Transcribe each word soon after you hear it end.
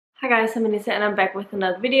Hi guys, I'm Anissa and I'm back with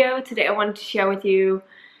another video. Today I wanted to share with you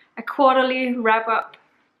a quarterly wrap up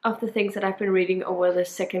of the things that I've been reading over the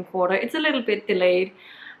second quarter. It's a little bit delayed.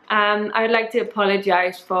 I'd like to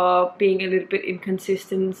apologize for being a little bit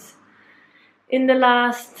inconsistent in the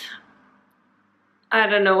last, I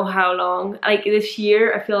don't know how long. Like this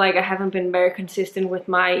year, I feel like I haven't been very consistent with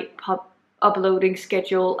my uploading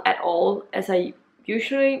schedule at all as I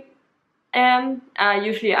usually am.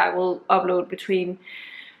 Usually I will upload between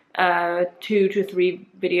 2 to 3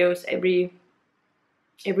 videos every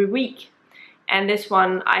week, and this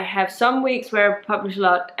one I have some weeks where I publish a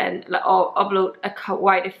lot and or upload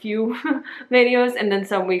quite a few videos, and then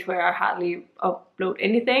some weeks where I hardly upload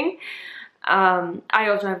anything. I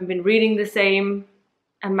also haven't been reading the same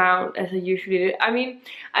amount as I usually do. I mean,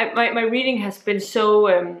 my reading has been so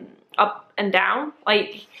up and down,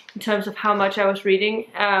 like in terms of how much I was reading.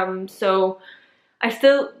 So I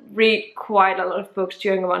still read quite a lot of books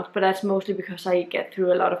during a month, but that's mostly because I get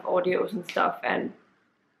through a lot of audios and stuff.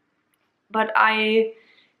 But I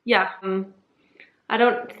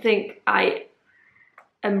don't think I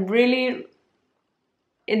am really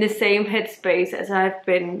in the same headspace as I've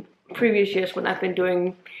been previous years when I've been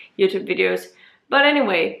doing YouTube videos. But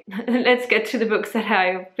anyway, let's get to the books that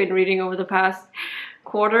I've been reading over the past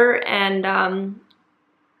quarter and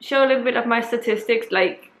show a little bit of my statistics.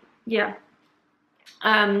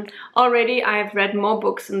 Already I've read more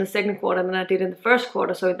books in the second quarter than I did in the first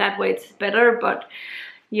quarter, so that way it's better. But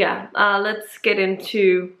yeah, let's get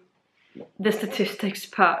into the statistics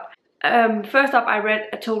part. First up, I read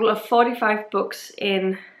a total of 45 books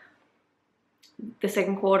in the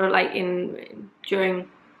second quarter, like during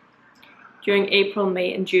April,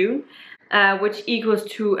 May and June, which equals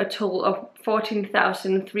to a total of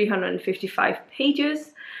 14,355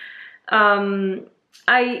 pages.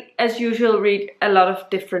 I, as usual, read a lot of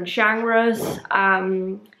different genres.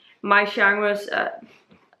 My genres are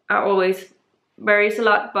always varies a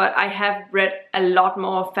lot, but I have read a lot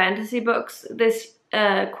more fantasy books this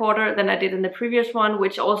quarter than I did in the previous one,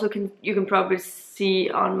 which also you can probably see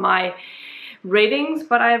on my ratings.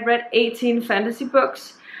 But I have read 18 fantasy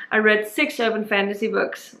books. I read 6 urban fantasy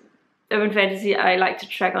books. Urban fantasy I like to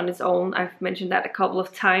track on its own. I've mentioned that a couple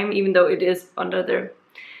of times, even though it is under the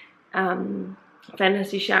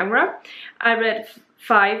fantasy genre. I read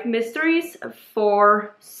 5 mysteries,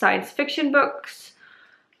 4 science fiction books,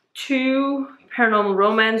 2 paranormal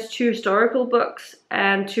romance, 2 historical books,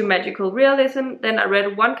 and 2 magical realism. Then I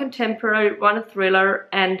read 1 contemporary, 1 thriller,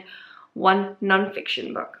 and 1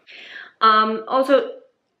 non-fiction book. Also,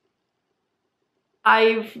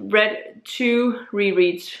 I've read 2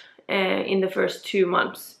 rereads in the first 2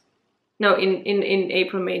 months. No, in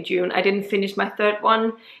April, May, June. I didn't finish my 3rd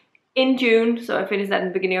one in June, so I finished that in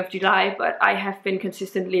the beginning of July, but I have been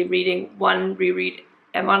consistently reading 1 reread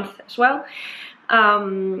a month as well.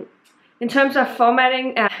 In terms of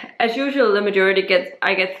formatting, as usual, the majority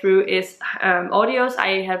I get through is audios.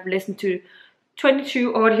 I have listened to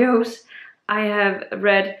 22 audios. I have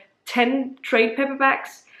read 10 trade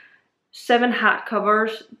paperbacks, 7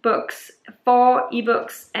 hardcovers books, 4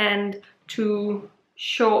 ebooks, and 2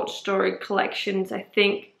 short story collections, I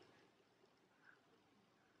think.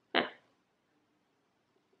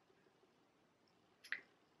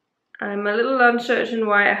 I'm a little uncertain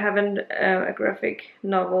why I haven't a graphic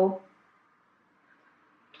novel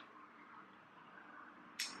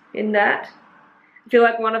in that. I feel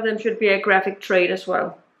like one of them should be a graphic trade as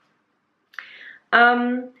well.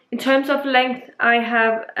 In terms of length, I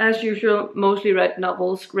have, as usual, mostly read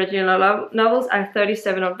novels, regional novels. I have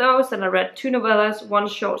 37 of those, and I read 2 novellas, 1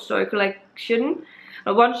 short story collection,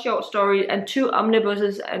 1 short story, and 2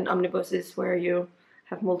 omnibuses. And omnibuses where you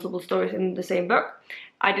have multiple stories in the same book.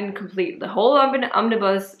 I didn't complete the whole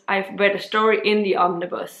omnibus. I've read a story in the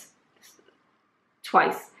omnibus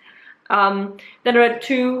twice. Then I read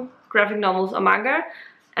 2 graphic novels or manga,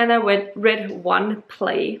 and I read 1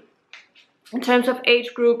 play. In terms of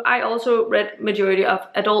age group, I also read majority of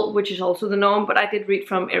adult, which is also the norm, but I did read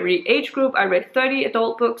from every age group. I read 30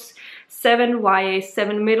 adult books, 7 YA,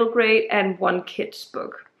 7 middle grade, and 1 kids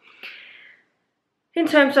book. In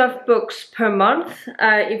terms of books per month,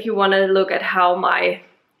 if you want to look at how my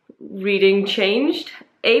reading changed,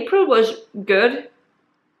 April was good.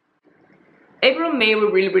 April and May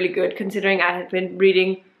were really good, considering I had been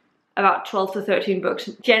reading about 12 to 13 books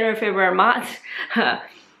January, February, March. But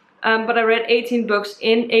I read 18 books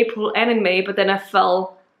in April and in May, but then I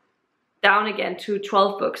fell down again to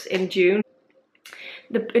 12 books in June.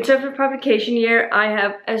 In terms of publication year, I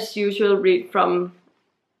have, as usual, read from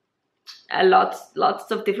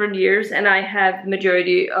lots of different years, and I have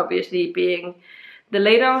majority obviously being the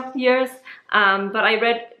later years. But I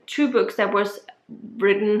read 2 books that was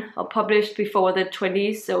written or published before the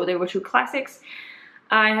 20s, so they were 2 classics.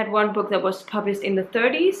 I had 1 book that was published in the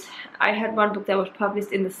 30s. I had 1 book that was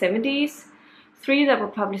published in the 70s, 3 that were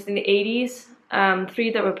published in the 80s,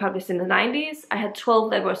 3 that were published in the 90s. I had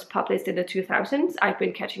 12 that was published in the 2000s. I've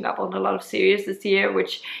been catching up on a lot of series this year,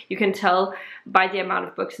 which you can tell by the amount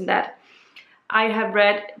of books in that. I have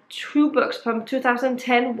read 2 books from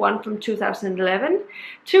 2010, 1 from 2011,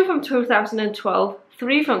 2 from 2012,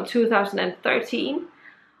 3 from 2013,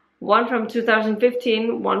 1 from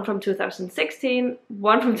 2015, 1 from 2016,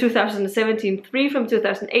 1 from 2017, 3 from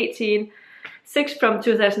 2018, 6 from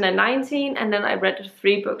 2019, and then I read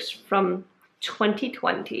 3 books from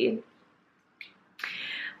 2020.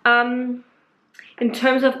 In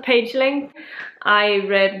terms of page length, I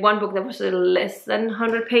read 1 book that was a little less than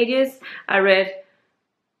 100 pages. I read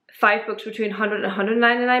 5 books between 100 and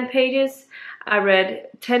 199 pages. I read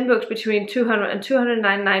 10 books between 200 and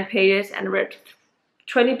 299 pages, and read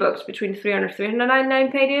 20 books between 300 and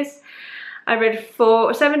 399 pages. I read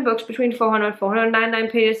 7 books between 400 and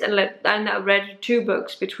 499 pages, and I read 2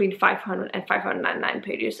 books between 500 and 599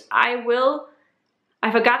 pages. I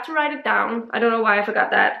forgot to write it down. I don't know why I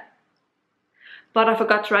forgot that, but I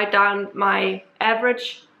forgot to write down my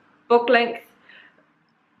average book length.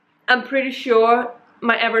 I'm pretty sure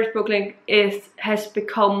my average book length has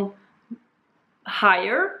become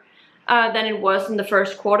higher than it was in the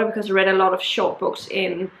first quarter, because I read a lot of short books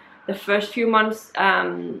in the first few months.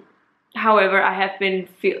 However, I have been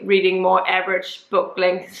reading more average book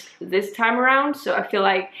lengths this time around, so I feel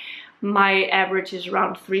like my average is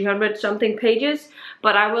around 300 something pages,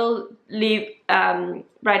 but I will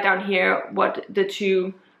write down here what the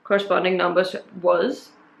 2 corresponding numbers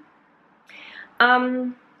was.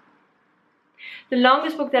 The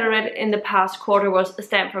longest book that I read in the past quarter was A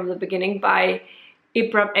Stamp from the Beginning by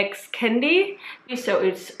Ibram X. Kendi. So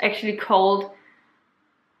it's actually called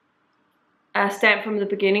A Stamp from the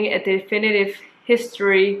Beginning, A Definitive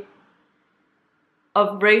History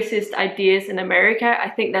of Racist Ideas in America. I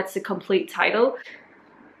think that's the complete title.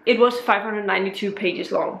 It was 592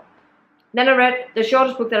 pages long. Then I read, the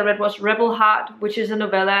shortest book that I read was Rebel Heart, which is a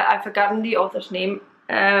novella. I've forgotten the author's name.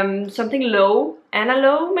 Something Lowe, Anna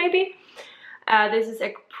Lowe maybe? This is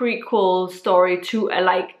a prequel story to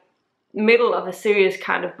a middle of a series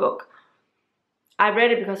kind of book. I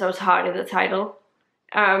read it because I was hard in the title.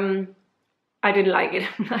 I didn't like it,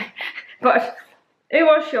 but it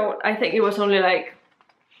was short. I think it was only like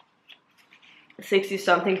 60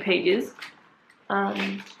 something pages.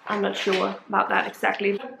 I'm not sure about that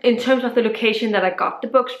exactly. In terms of the location that I got the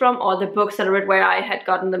books from, or the books that I read where I had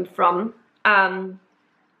gotten them from,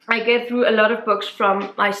 I get through a lot of books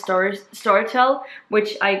from my Storytel,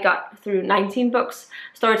 which I got through 19 books.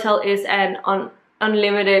 Storytel is an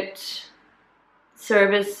unlimited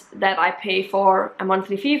service that I pay for a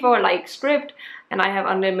monthly fee for, like Scribd, and I have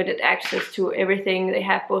unlimited access to everything. They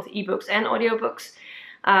have both ebooks and audiobooks.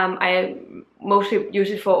 I mostly use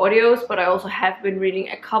it for audios, but I also have been reading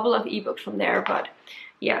a couple of ebooks from there, but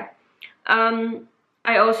yeah.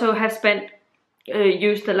 I also have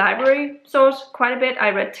used the library source quite a bit. I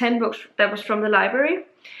read 10 books that was from the library,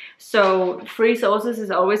 so free sources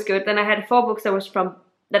is always good. Then I had 4 books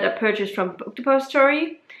that I purchased from Book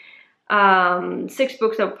Depository, 6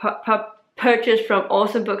 books that purchased from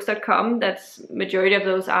awesomebooks.com. That's majority of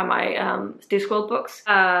those are my Discworld books.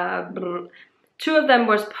 2 of them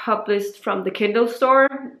was published from the Kindle store.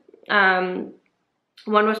 One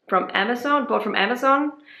was from Amazon, bought from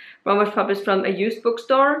Amazon. One was published from a used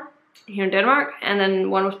bookstore here in Denmark, and then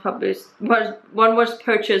one was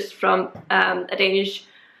purchased from a Danish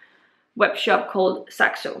web shop called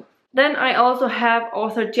Saxo. Then I also have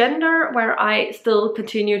Author Gender, where I still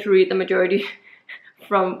continue to read the majority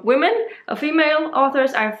from women or female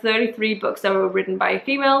authors. I have 33 books that were written by a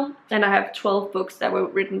female, and I have 12 books that were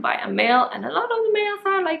written by a male, and a lot of the males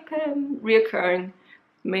are like reoccurring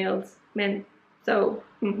men. So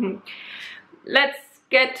let's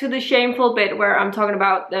get to the shameful bit where I'm talking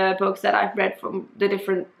about the books that I've read from the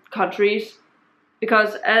different countries,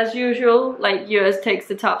 because as usual, like, US takes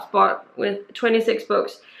the top spot with 26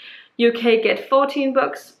 books. UK get 14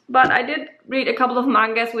 books, but I did read a couple of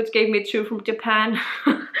mangas, which gave me 2 from Japan,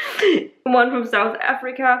 1 from South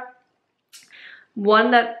Africa,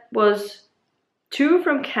 1 that was 2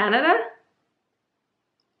 from Canada.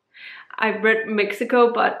 I read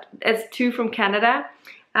Mexico, but it's 2 from Canada,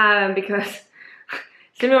 because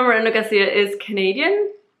Silvia Moreno Garcia is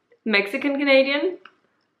Canadian, Mexican Canadian,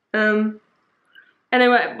 and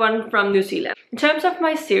then 1 from New Zealand. In terms of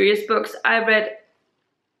my serious books, I read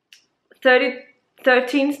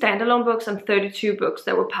 13 standalone books and 32 books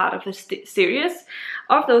that were part of the series.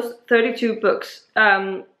 Of those 32 books,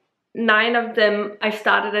 9 of them I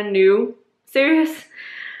started a new series,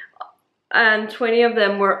 and 20 of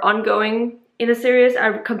them were ongoing in a series.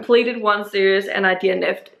 I completed 1 series and I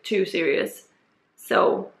DNF'd 2 series.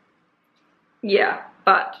 So yeah,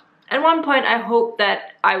 but at one point I hope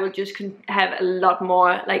that I will just have a lot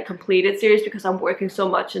more like completed series, because I'm working so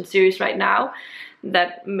much in series right now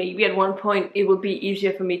that maybe at one point it will be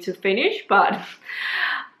easier for me to finish. But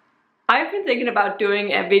I've been thinking about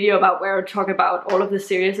doing a video about where I talk about all of the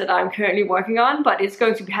series that I'm currently working on, but it's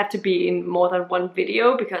going to have to be in more than 1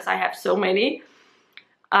 video because I have so many.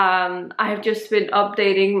 I have just been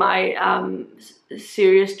updating my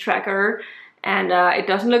series tracker, and it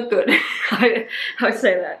doesn't look good. I would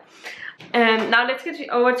say that. Now let's get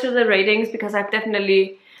over to the ratings, because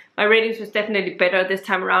my ratings was definitely better this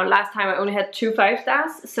time around. Last time I only had 2 5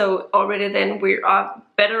 stars, so already then we are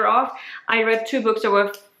better off. I read 5 books that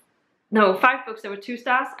were 2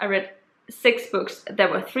 stars. I read 6 books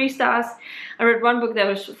that were 3 stars. I read 1 book that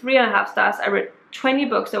was 3.5 stars. I read 20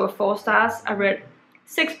 books that were 4 stars. I read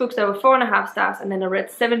 6 books that were 4.5 stars, and then I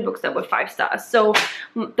read 7 books that were 5 stars. So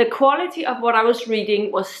the quality of what I was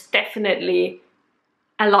reading was definitely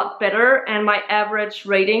a lot better, and my average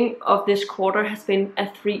rating of this quarter has been a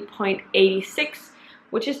 3.86,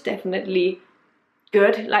 which is definitely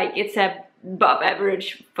good. Like, it's above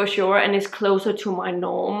average for sure, and it's closer to my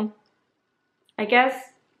norm, I guess.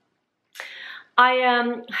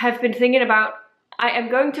 I have been thinking about, I am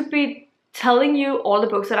going to be telling you all the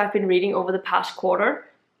books that I've been reading over the past quarter,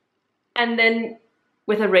 and then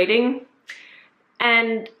with a rating,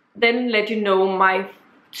 and then let you know my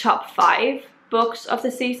top 5 books of the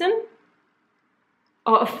season,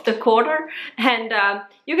 of the quarter. And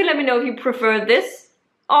you can let me know if you prefer this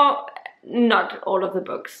or not all of the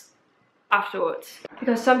books afterwards,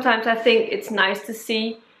 because sometimes I think it's nice to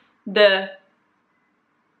see the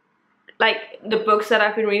books that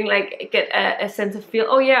I've been reading, like get a sense of feel.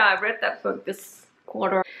 Oh yeah, I read that book this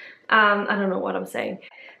quarter. I don't know what I'm saying.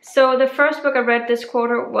 So the first book I read this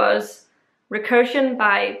quarter was Recursion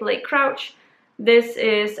by Blake Crouch. This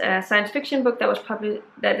is a science fiction book that was published,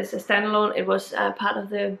 that is a standalone. It was part of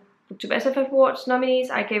the BookTube SFF Awards nominees.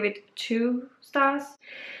 I gave it 2 stars.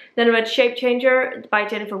 Then I read Shape Changer by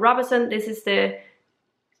Jennifer Robertson. This is the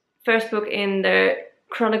first book in the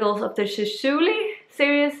Chronicles of the Shizuli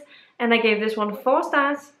series, and I gave this one 4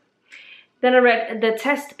 stars. Then I read The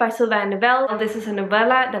Test by Sylvain Neuvel. This is a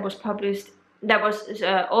novella that was published, that was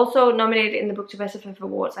also nominated in the BookTube SFF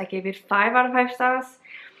Awards. I gave it 5 out of 5 stars.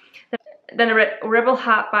 Then I read Rebel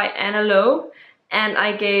Heart by Anna Lowe, and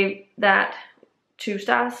I gave that 2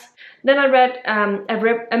 stars. Then I read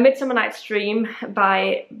A Midsummer Night's Dream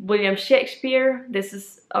by William Shakespeare. This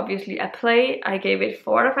is obviously a play. I gave it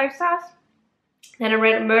 4 out of 5 stars. Then I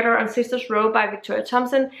read Murder on Sisters Row by Victoria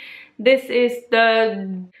Thompson. This is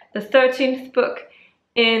the 13th book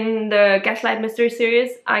in the Gaslight Mystery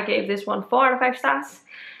series. I gave this one 4 out of 5 stars.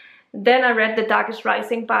 Then I read The Darkest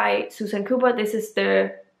Rising by Susan Cooper. This is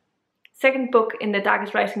the 2nd book in the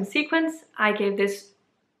Darkest Rising sequence. I gave this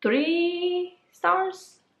 3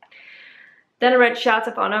 stars. Then I read Shards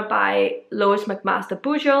of Honor by Lois McMaster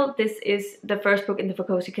Bujold. This is the 1st book in the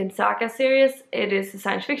Vukosigan Saga series. It is a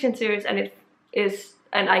science fiction series, and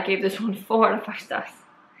I gave this one 4 out of 5 stars.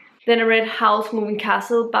 Then I read Howl's Moving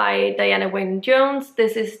Castle by Diana Wynne Jones.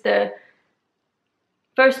 This is the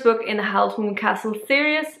 1st book in the Howl's Moving Castle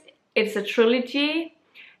series. It's a trilogy,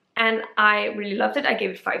 and I really loved it. I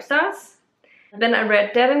gave it 5 stars. Then I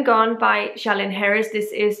read Dead and Gone by Charlene Harris.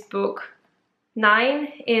 This is book 9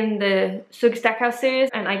 in the Suki Stackhouse series,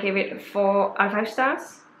 and I gave it 4 out of 5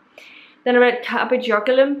 stars. Then I read Carpe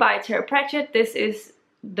Joculum by Terry Pratchett. This is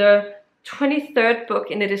the 23rd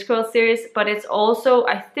book in the Discworld series, but it's also,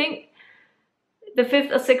 I think, the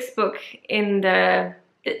 5th or 6th book in the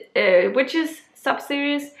Witches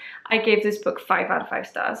sub-series. I gave this book 5 out of 5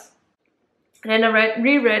 stars. And then I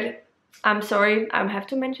reread, I'm sorry, I have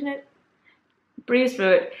to mention it, breeze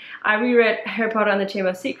through it. I reread Harry Potter and the Chamber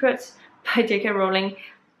of Secrets by J.K. Rowling.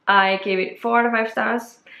 I gave it 4 out of 5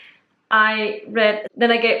 stars.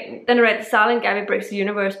 Then I read Silent Gabby Breaks the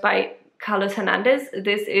Universe by Carlos Hernandez.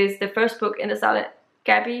 This is the 1st book in the Silent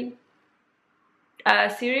Gabby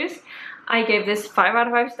series. I gave this 5 out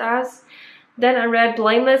of 5 stars. Then I read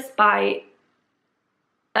Blameless by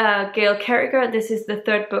Gail Carriger. This is the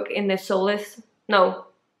 3rd book in the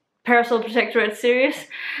Parasol Protectorate series,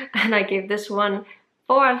 and I gave this one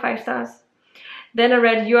 4 out of 5 stars. Then I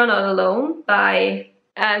read You Are Not Alone by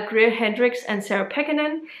Greer Hendricks and Sarah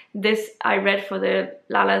Pekkanen. This I read for the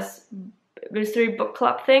Lala's mystery book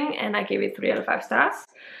club thing, and I gave it 3 out of 5 stars.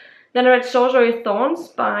 Then I read Sorcery of Thorns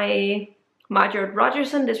by Margaret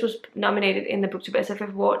Rogerson. This was nominated in the BookTube SFF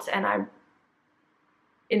Awards and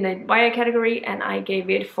in the YA category, and I gave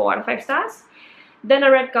it 4 out of 5 stars. Then I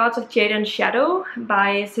read Gods of Jade and Shadow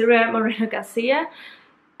by Silvia Moreno Garcia,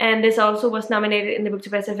 and this also was nominated in the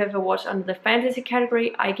BookTube SFF Awards under the fantasy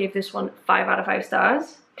category. I gave this one 5 out of 5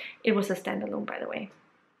 stars. It was a standalone, by the way.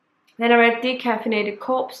 Then I read Decaffeinated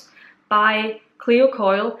Corpse by Cleo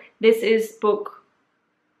Coyle. This is book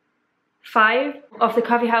 5 of the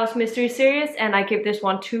Coffee House Mystery Series, and I give this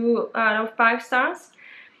one 2 out of 5 stars.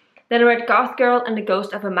 Then I read Goth Girl and the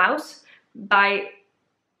Ghost of a Mouse by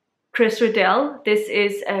Chris Riddell. This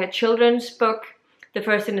is a children's book, the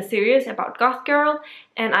first in a series about Goth Girl,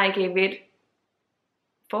 and I gave it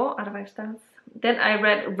 4 out of 5 stars. Then I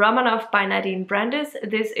read Romanov by Nadine Brandes.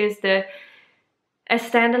 This is a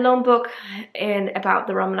standalone book about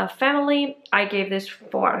the Romanov family. I gave this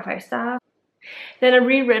 4 out of 5 stars. Then I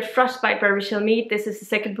reread Frostbite by Rachel Mead. This is the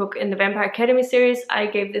second book in the Vampire Academy series. I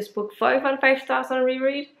gave this book 5 out of 5 stars on a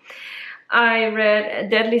reread. I read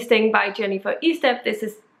Deadly Sting by Jennifer Estep. This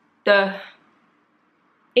is the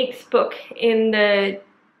 8th book in the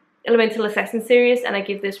Elemental Assassin series, and I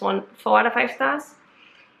give this one 4 out of 5 stars.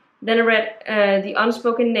 Then I read The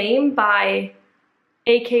Unspoken Name by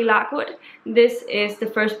A.K. Larkwood. This is the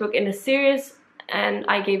first book in the series, and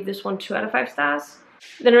I gave this one 2 out of 5 stars.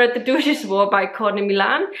 Then I read The Duchess War by Courtney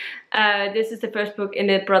Milan. This is the first book in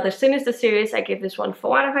the Brother Sinister series. I gave this one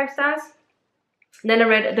 4 out of 5 stars. Then I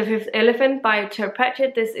read The Fifth Elephant by Terry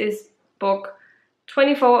Pratchett. This is book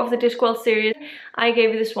 24 of the Discworld series. I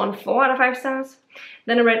gave this one 4 out of 5 stars.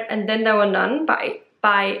 Then I read And Then There Were None by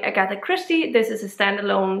Agatha Christie. This is a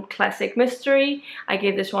standalone classic mystery. I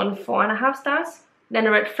gave this one 4.5 stars. Then I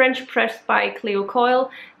read French Press by Cleo Coyle.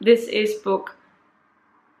 This is book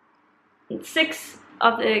 6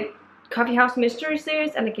 of the Coffee House Mystery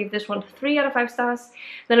series, and I gave this one 3 out of 5 stars.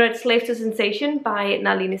 Then I read Slave to Sensation by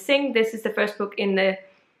Nalini Singh. This is the first book in the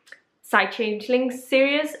Side Changelings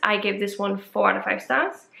series. I gave this one 4 out of 5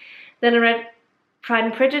 stars. Then I read Pride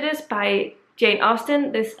and Prejudice by Jane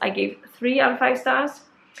Austen. This I gave 3 out of 5 stars.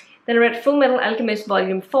 Then I read Full Metal Alchemist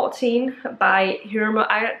Volume 14 by Hiromu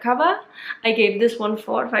Arakawa. I gave this one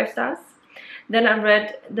 4 out of 5 stars. Then I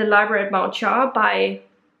read The Library at Mount Char by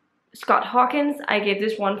Scott Hawkins. I gave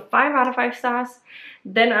this one 5 out of 5 stars.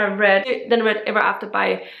 Then I read Ever After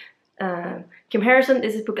by Kim Harrison.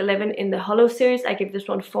 This is book 11 in the Hollow series. I gave this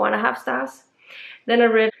one 4.5 stars. Then I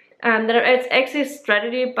read Exit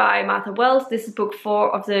Strategy by Martha Wells. This is book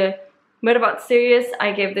 4 of the Murderbot series.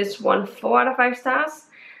 I gave this one 4 out of 5 stars.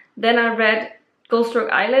 Then I read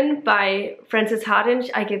Goldstroke Island by Frances Hardinge.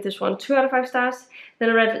 I gave this one 2 out of 5 stars. Then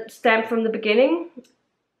I read Stamped from the Beginning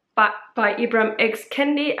by Ibram X.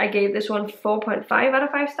 Kendi. I gave this one 4.5 out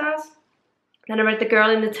of 5 stars. Then I read The Girl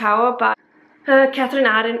in the Tower by Catherine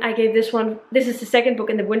Arden. I gave this one, this is the second book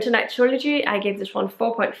in the Winter Night trilogy. I gave this one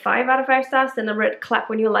 4.5 out of 5 stars. Then I read Clap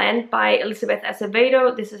When You Land by Elizabeth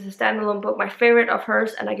Acevedo. This is a standalone book, my favorite of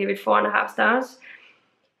hers, and I gave it 4.5 stars.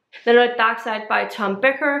 Then I read Dark Side by Tom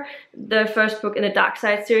Becker, the first book in the Dark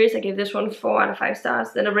Side series. I gave this one 4 out of 5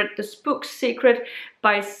 stars. Then I read The Spook's Secret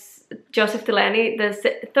by Joseph Delaney, the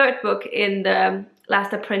third book in the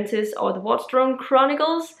Last Apprentice or the Waterstone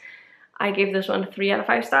Chronicles. I gave this one 3 out of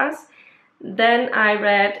 5 stars. Then I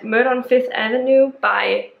read Murder on Fifth Avenue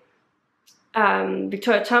by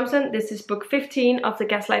Victoria Thompson. This is book 15 of the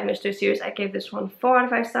Gaslight Mystery series. I gave this one 4 out of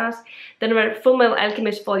 5 stars. Then I read Full Metal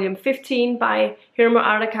Alchemist Volume 15 by Hiromu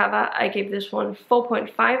Arakawa. I gave this one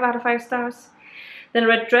 4.5 out of 5 stars. Then I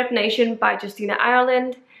read Dread Nation by Justina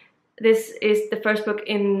Ireland. This is the first book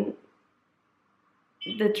in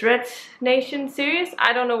the Dread Nation series.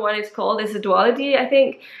 I don't know what it's called. It's a duology, I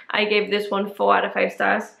think. I gave this one 4 out of 5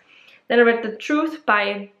 stars. Then I read The Truth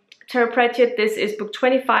by Terry Pratchett. This is book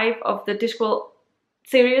 25 of the Discworld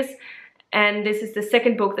series, and this is the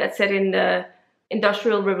second book that's set in the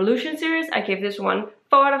Industrial Revolution series. I gave this one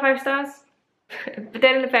 4 out of 5 stars. But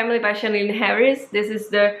Dead in the Family by Shanleen Harris. This is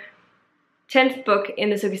the 10th book in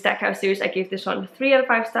the Sookie Stackhouse series. I gave this one 3 out of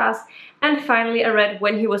 5 stars. And finally I read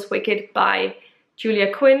When He Was Wicked by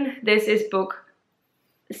Julia Quinn. This is book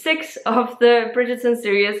 6 of the Bridgerton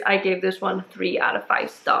series. I gave this one 3 out of 5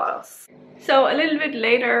 stars. So a little bit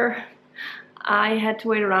later I had to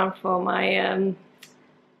wait around for my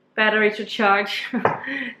battery to charge.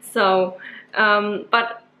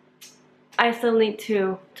 But I still need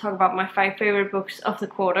to talk about my 5 favorite books of the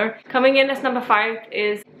quarter. Coming in as number 5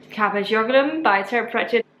 is Carpe Jugulum by Terry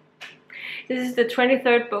Pratchett. This is the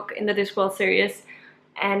 23rd book in the Discworld series,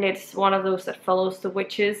 and it's one of those that follows the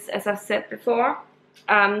witches, as I've said before.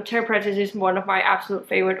 Terry Pratchett is one of my absolute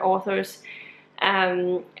favorite authors,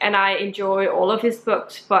 and I enjoy all of his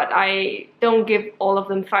books, but I don't give all of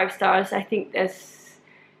them 5 stars. I think there's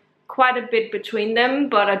quite a bit between them,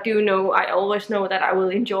 but I always know that I will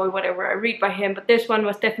enjoy whatever I read by him. But this one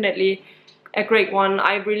was definitely a great one.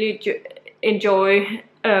 I really enjoy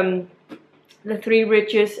The Three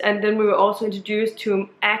Witches, and then we were also introduced to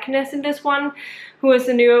Agnes in this one, who is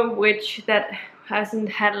a newer witch that hasn't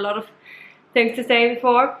had a lot of things to say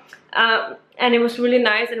before, and it was really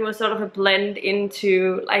nice, and it was sort of a blend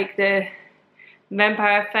into like the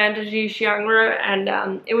vampire fantasy genre,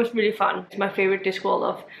 and it was really fun. It's my favorite Discworld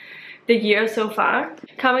of the year so far.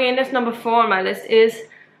 Coming in as number 4 on my list is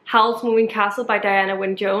Howl's Moving Castle by Diana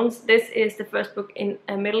Wynne Jones. This is the first book in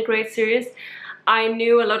a middle grade series. I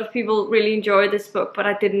knew a lot of people really enjoyed this book, but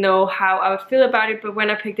I didn't know how I would feel about it. But when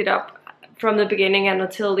I picked it up, from the beginning and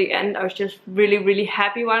until the end, I was just really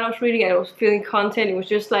happy while I was reading it. I was feeling content. It was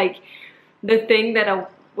just like the thing that I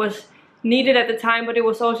was needed at the time, but it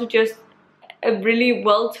was also just a really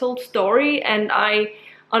well told story, and I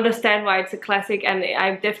understand why it's a classic, and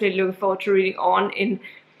I'm definitely looking forward to reading on in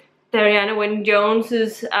Diana Wynne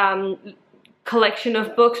Jones's collection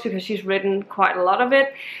of books, because she's written quite a lot of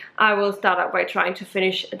it. I will start out by trying to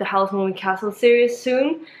finish the Howl's Moving Castle series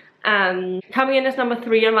soon. Coming in as number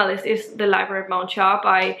 3 on my list is The Library at Mount Char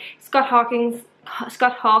by Scott Hawkins.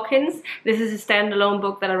 This is a standalone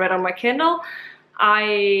book that I read on my Kindle.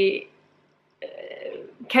 I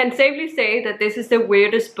can safely say that this is the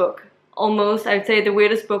weirdest book, almost I'd say the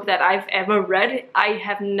weirdest book that I've ever read. I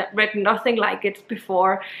have read nothing like it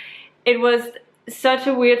before. It was such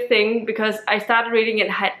a weird thing because I started reading it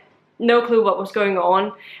and had no clue what was going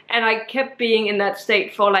on, and I kept being in that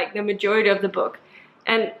state for like the majority of the book.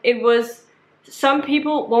 And it was, some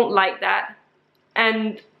people won't like that,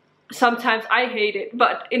 and sometimes I hate it,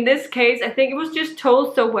 but in this case I think it was just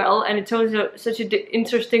told so well, and it told in such an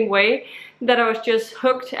interesting way that I was just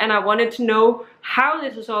hooked, and I wanted to know how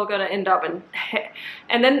this was all gonna end up.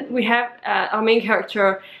 And then we have our main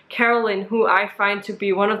character Carolyn, who I find to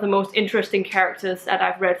be one of the most interesting characters that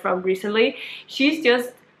I've read from recently. She's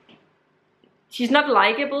not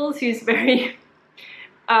likable. She's very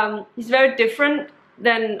different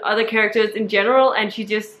than other characters in general, and she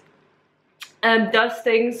just does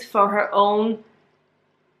things for her own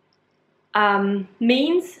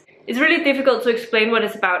means. It's really difficult to explain what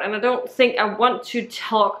it's about, and I don't think I want to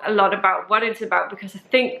talk a lot about what it's about, because I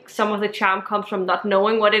think some of the charm comes from not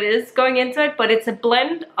knowing what it is going into it. But it's a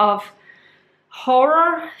blend of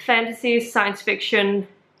horror, fantasy, science fiction,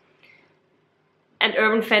 and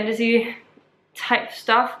urban fantasy type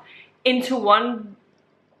stuff into one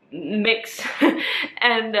mix.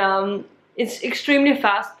 And it's extremely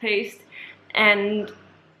fast-paced, and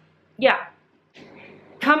yeah.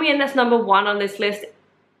 Coming in as number 1 on this list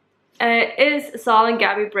is Zal and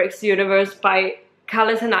Gabby Breaks the Universe by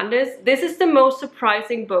Carlos Hernandez. This is the most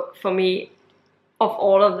surprising book for me of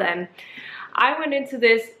all of them. I went into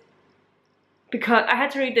this because I had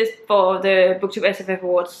to read this for the BookTube SFF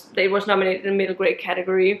Awards. It was nominated in the middle grade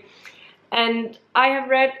category. And I have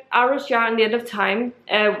read Arrows Jar and the End of Time,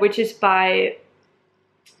 which is by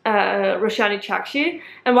Roshani Chakshi.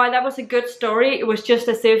 And while that was a good story, it was just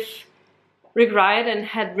as if Rick Riordan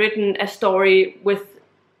had written a story with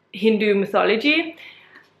Hindu mythology.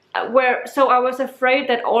 So I was afraid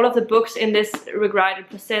that all of the books in this Rick Riordan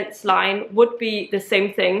Presents line would be the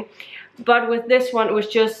same thing. But with this one, it was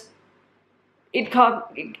just, it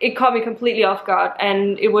caught me completely off guard,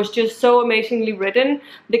 and it was just so amazingly written.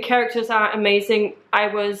 The characters are amazing. I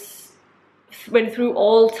went through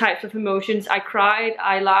all types of emotions. I cried,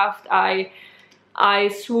 I laughed, I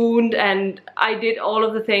swooned, and I did all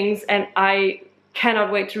of the things, and I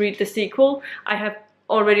cannot wait to read the sequel. I have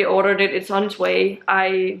already ordered it. It's on its way.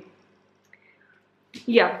 I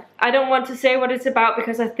don't want to say what it's about,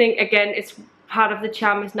 because I think, again, it's part of the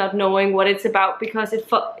charm is not knowing what it's about, because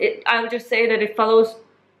I'll just say that it follows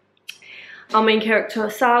our main character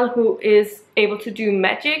Zal, who is able to do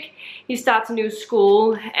magic. He starts a new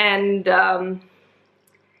school and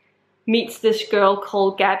meets this girl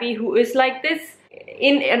called Gabby, who is like this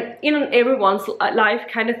in everyone's life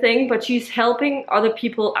kind of thing, but she's helping other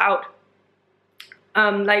people out.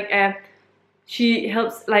 She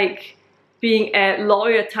helps, like, being a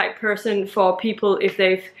lawyer type person for people if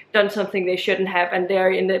they've done something they shouldn't have and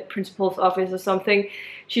they're in the principal's office or something.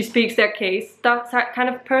 She speaks their case, that kind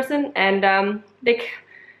of person, and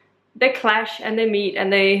they clash and they meet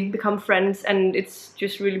and they become friends, and it's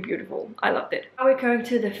just really beautiful. I loved it. Now we're going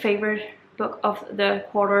to the favorite book of the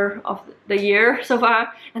quarter of the year so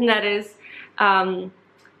far, and that is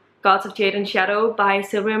Gods of Jade and Shadow by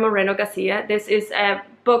Silvia Moreno Garcia. This is a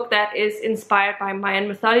book that is inspired by Mayan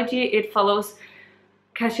mythology. It follows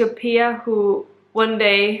Cassiopeia, who one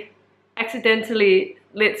day accidentally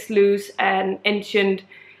lets loose an ancient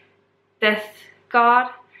death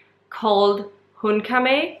god called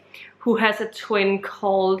Hunkame, who has a twin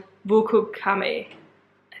called Vukukame.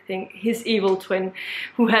 I think his evil twin,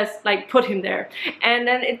 who has like put him there. And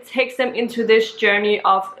then it takes them into this journey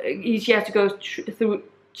of she has to go through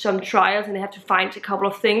some trials, and they have to find a couple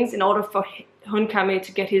of things in order for Hunkame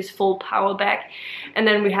to get his full power back. And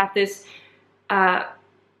then we have this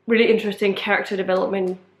really interesting character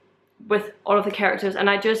development with all of the characters, and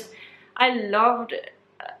I loved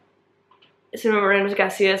Silvia Moreno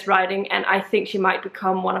Garcia's writing, and I think she might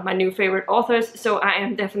become one of my new favorite authors, so I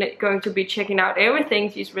am definitely going to be checking out everything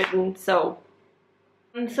she's written. So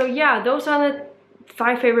yeah, those are the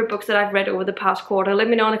 5 favorite books that I've read over the past quarter. Let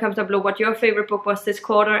me know in the comments down below what your favorite book was this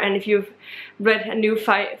quarter, and if you've read a new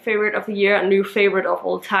favorite of the year, a new favorite of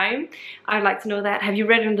all time. I'd like to know that. Have you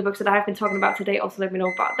read any of the books that I've been talking about today? Also let me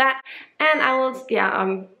know about that. And I will,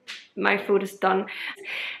 yeah, my food is done.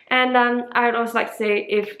 And I'd also like to say,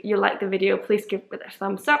 if you like the video, please give it a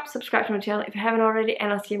thumbs up, subscribe to my channel if you haven't already,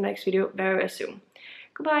 and I'll see you in the next video very, very soon.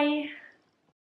 Goodbye!